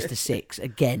Sinister Six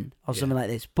again, or something like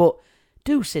this. But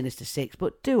do Sinister Six,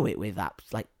 but do it with that,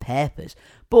 like, purpose.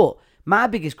 But my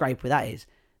biggest gripe with that is,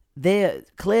 they're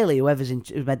clearly, whoever's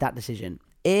made that decision,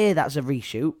 that's a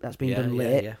reshoot, that's been done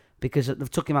late, because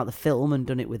they've took him out the film and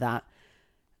done it with that.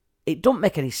 It don't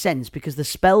make any sense, because the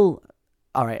spell...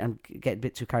 Alright, I'm getting a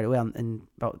bit too carried away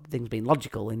about things being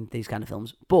logical in these kind of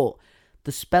films, but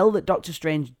the spell that Doctor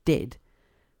Strange did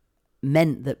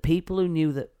meant that people who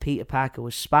knew that Peter Parker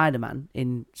was Spider-Man,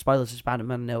 in spoilers of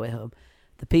Spider-Man No Way Home,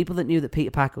 the people that knew that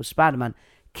Peter Parker was Spider-Man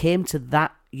came to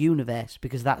that universe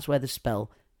because that's where the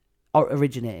spell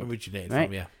originated. Right?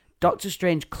 From, yeah. Doctor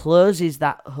Strange closes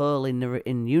that hole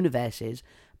in universes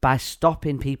by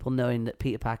stopping people knowing that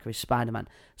Peter Parker is Spider-Man.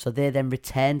 So they then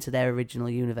return to their original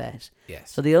universe.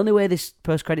 Yes. So the only way this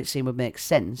post-credit scene would make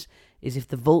sense is if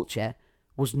the Vulture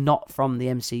was not from the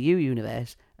MCU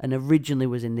universe and originally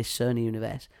was in this Sony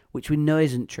universe, which we know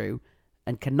isn't true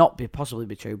and cannot possibly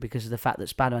be true because of the fact that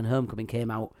Spider-Man Homecoming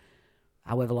came out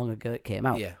however long ago it came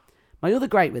out. Yeah. My other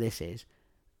gripe with this is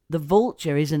the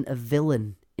Vulture isn't a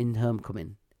villain in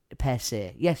Homecoming per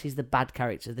se. Yes, he's the bad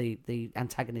character, the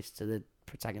antagonist to the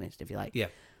protagonist, if you like. Yeah.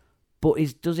 But he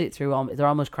does it through they're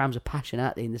almost crimes of passion,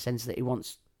 aren't they? In the sense that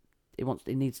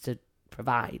he needs to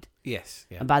provide. Yes.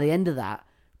 Yeah. And by the end of that,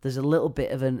 there's a little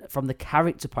bit of from the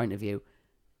character point of view,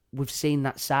 we've seen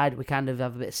that side. We kind of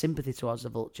have a bit of sympathy towards the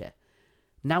Vulture.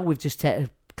 Now we've just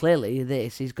clearly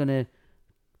he's going to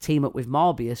team up with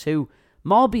Morbius, who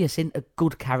Morbius isn't a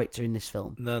good character in this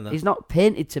film. No. He's not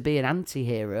painted to be an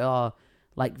anti-hero or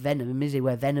like Venom, is he?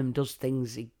 Where Venom does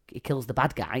things, he kills the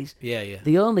bad guys. Yeah.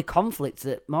 The only conflict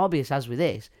that Morbius has with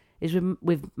this is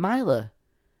with Milo,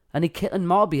 and and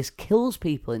Morbius kills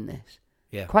people in this.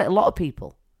 Yeah. Quite a lot of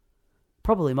people,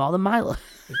 probably more than Milo.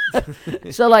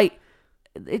 So like,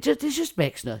 it just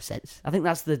makes no sense. I think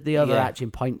that's the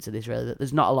overarching point to this, really. That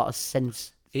there's not a lot of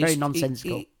sense. It's very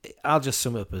nonsensical. I'll just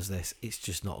sum it up as this: it's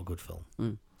just not a good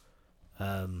film.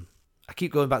 I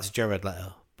keep going back to Jared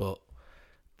Leto, but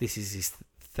this is his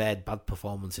third bad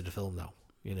performance in a film now.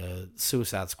 You know,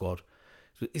 Suicide Squad.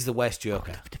 He's the worst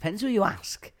Joker. Depends who you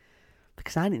ask,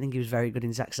 because I didn't think he was very good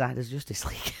in Zack Snyder's Justice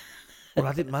League. Well,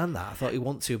 I didn't mind that. I thought he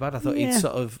wasn't too bad. I thought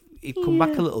he'd come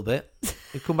back a little bit.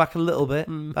 He'd come back a little bit.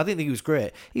 I didn't think he was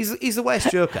great. He's the worst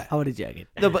Joker. How did you?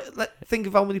 No, but think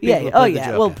of how many people have played the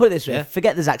Joker. Well, put it this way. Yeah?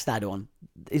 Forget the Zack Snyder one.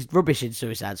 He's rubbish in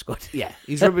Suicide Squad. Yeah,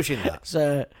 he's rubbish in that.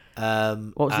 So,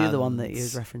 what was the other one that he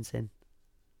was referencing?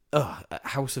 Oh,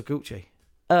 House of Gucci.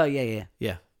 Oh, yeah.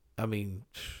 Yeah, I mean...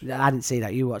 I didn't see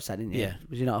that. You watched that, didn't you? Yeah.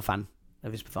 Was you not a fan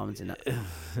of his performance in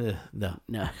that?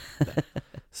 No.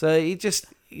 So he just,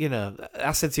 you know,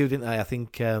 I said to you, didn't I? I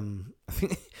think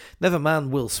never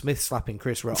mind Will Smith slapping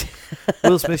Chris Rock.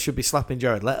 Will Smith should be slapping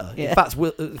Jared Leto. Yeah.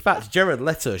 In fact, Jared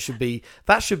Leto should be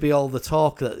all the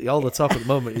talk at the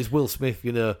moment is Will Smith.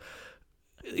 You know,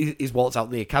 he's walked out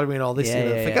the academy and all this.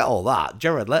 Forget all that.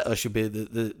 Jared Leto should be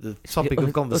the topic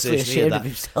of conversation here.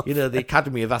 That, you know, the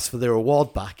Academy have asked for their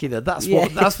award back. You know, that's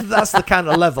the kind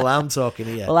of level I'm talking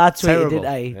here. Well, I tweeted, Terrible. didn't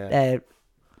I? Yeah.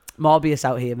 Morbius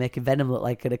out here making Venom look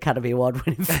like an Academy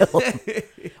Award-winning film.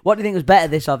 What do you think was better,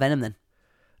 this or Venom, then?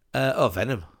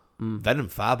 Venom. Venom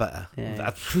far better.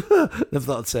 Yeah. Never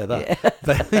thought I'd say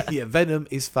that. Yeah. Venom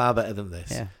is far better than this.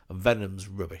 Yeah. And Venom's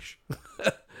rubbish.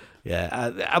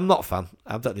 Yeah, I'm not a fan.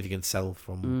 I don't know if you can tell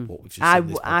from what we've just said in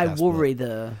this podcast, I worry,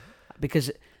 though,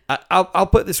 because... I'll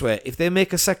put it this way. If they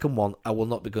make a second one, I will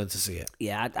not be going to see it.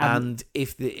 Yeah. And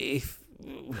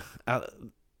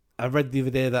I read the other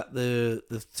day that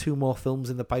there's 2 more films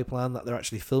in the pipeline that they're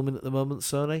actually filming at the moment,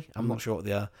 Sony. I'm not sure what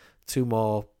they are. 2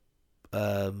 more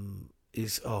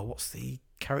what's the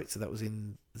character that was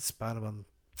in Spider-Man?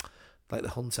 Like the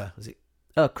Hunter, is it?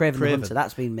 Oh, Kraven the Hunter,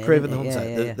 that's been made. Kraven the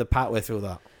Hunter, Yeah. the part way through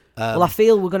that. Well, I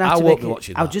feel we're going to have to I won't make be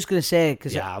watching I was that. just going to say,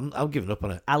 because I'm giving up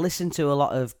on it. I listened to a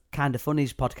lot of Kind of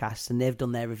Funny's podcasts, and they've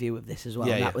done their review of this as well.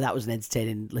 Yeah, That was an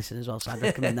entertaining listen as well, so I'd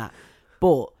recommend that.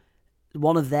 But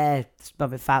one of their,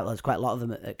 there's quite a lot of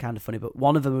them at Kind of Funny, but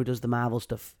one of them who does the Marvel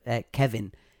stuff,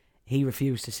 Kevin, he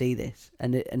refused to see this,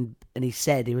 and he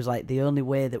said, he was like, the only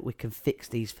way that we can fix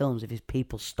these films is if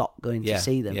people stop going to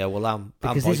see them. Yeah, well,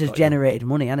 because this has generated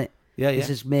money, hasn't it? Yeah, This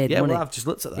has made money. Well, I've just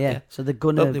looked at that. Yeah, Yeah. so they're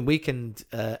gonna. Opening weekend,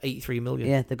 83 million.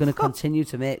 Yeah, they're gonna continue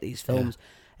to make these films.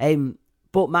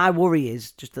 But my worry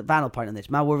is just the final point on this.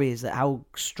 My worry is that how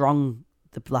strong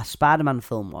the last Spider-Man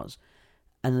film was,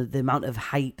 and the amount of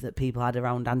hype that people had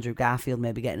around Andrew Garfield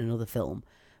maybe getting another film.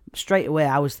 Straight away,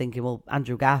 I was thinking, well,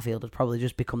 Andrew Garfield had probably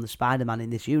just become the Spider-Man in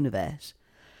this universe.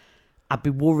 I'd be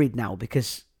worried now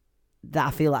because that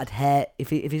I feel I'd hurt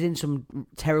if he's in some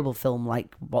terrible film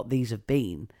like what these have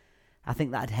been. I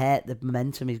think that'd hurt the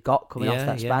momentum he's got coming off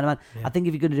that Spider-Man. Yeah. I think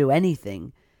if you're going to do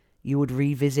anything, you would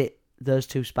revisit those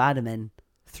two Spider-Men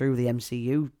through the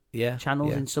MCU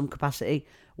channels in some capacity.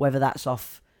 Whether that's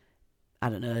off, I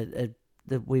don't know,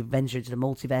 we've ventured into the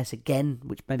multiverse again,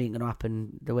 which maybe ain't going to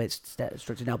happen the way it's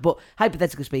structured now. But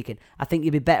hypothetically speaking, I think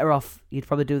you'd be better off. You'd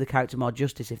probably do the character more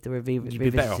justice if they were revisited.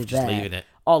 You'd be better off just leaving it.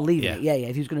 Or leaving it, yeah.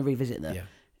 If he was going to revisit that.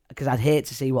 Because I'd hate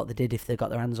to see what they did if they got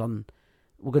their hands on,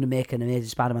 we're going to make an Amazing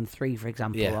Spider-Man 3, for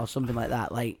example, or something like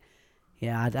that. Like,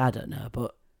 I don't know.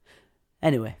 But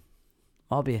anyway,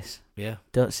 Morbius. Yeah.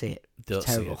 Don't see it. Don't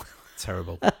see it.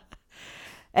 Terrible.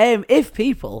 If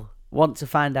people want to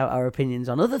find out our opinions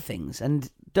on other things, and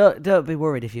don't be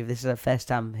worried if this is a first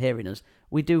time hearing us,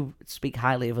 we do speak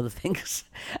highly of other things.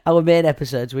 Our main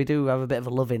episodes, we do have a bit of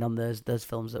a loving on those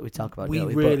films that we talk about. We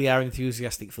really are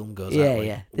enthusiastic film goers, aren't we?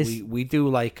 Yeah. We do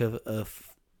like a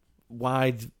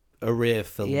wide array of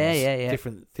films. Yeah.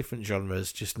 Different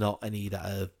genres, just not any that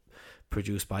are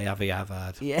produced by Avi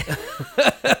Avad. Yeah.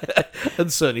 And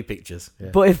Sony Pictures. Yeah.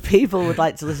 But if people would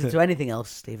like to listen to anything else,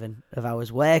 Stephen, of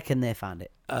ours, where can they find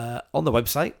it? On the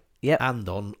website. Yep. And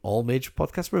on all major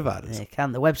podcast providers. They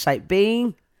can. The website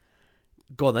being...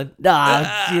 Go on then.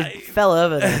 You fell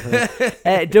over there.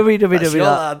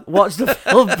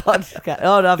 www.watchthefilmpod.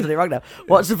 Oh, no, I've done it wrong now.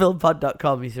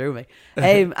 Watchthefilmpod.com. You threw me.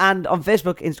 And on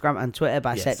Facebook, Instagram, and Twitter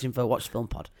by searching for Watch the Film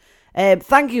Pod.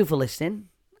 Thank you for listening.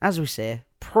 As we say,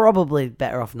 probably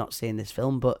better off not seeing this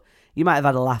film, but you might have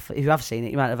had a laugh. If you have seen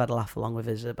it, you might have had a laugh along with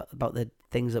us about the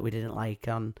things that we didn't like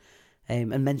and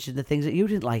mention the things that you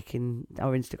didn't like in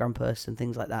our Instagram posts and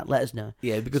things like that. Let us know.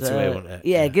 Yeah, it'd be good to hear, wouldn't it?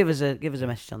 Yeah, give us a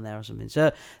message on there or something.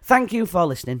 So thank you for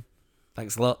listening.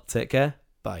 Thanks a lot. Take care.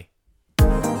 Bye.